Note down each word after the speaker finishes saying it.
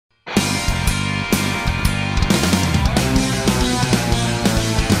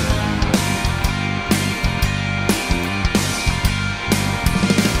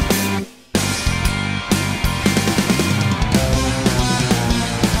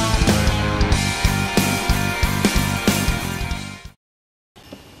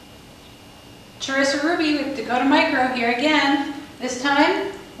Dakota Micro here again. This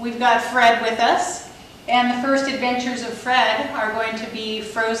time we've got Fred with us, and the first adventures of Fred are going to be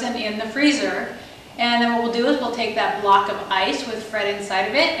frozen in the freezer. And then what we'll do is we'll take that block of ice with Fred inside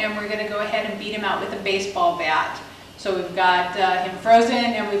of it, and we're going to go ahead and beat him out with a baseball bat. So we've got him frozen,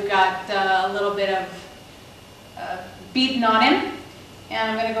 and we've got a little bit of beating on him.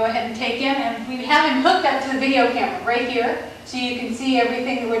 And I'm going to go ahead and take him, and we have him hooked up to the video camera right here, so you can see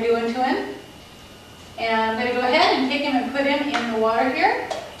everything that we're doing to him. And I'm going to go ahead and take him and put him in the water here.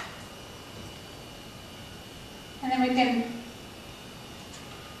 And then we can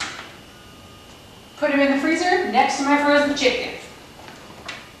put him in the freezer next to my frozen chicken.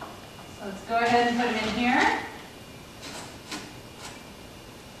 So let's go ahead and put him in here.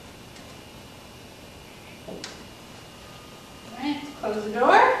 All right, close the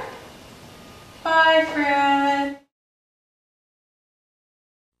door. Bye, Fred.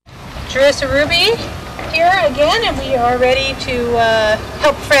 Teresa Ruby here again, and we are ready to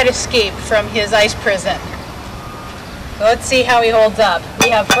help Fred escape from his ice prison. So let's see how he holds up.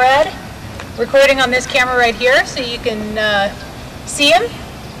 We have Fred recording on this camera right here, so you can see him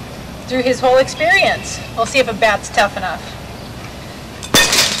through his whole experience. We'll see if a bat's tough enough.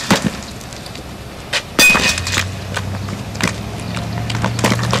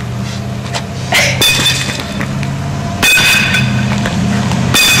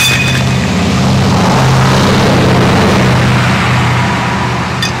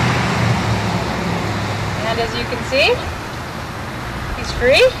 And as you can see, he's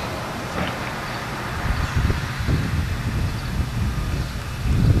free.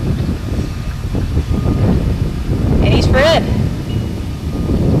 And he's Fred.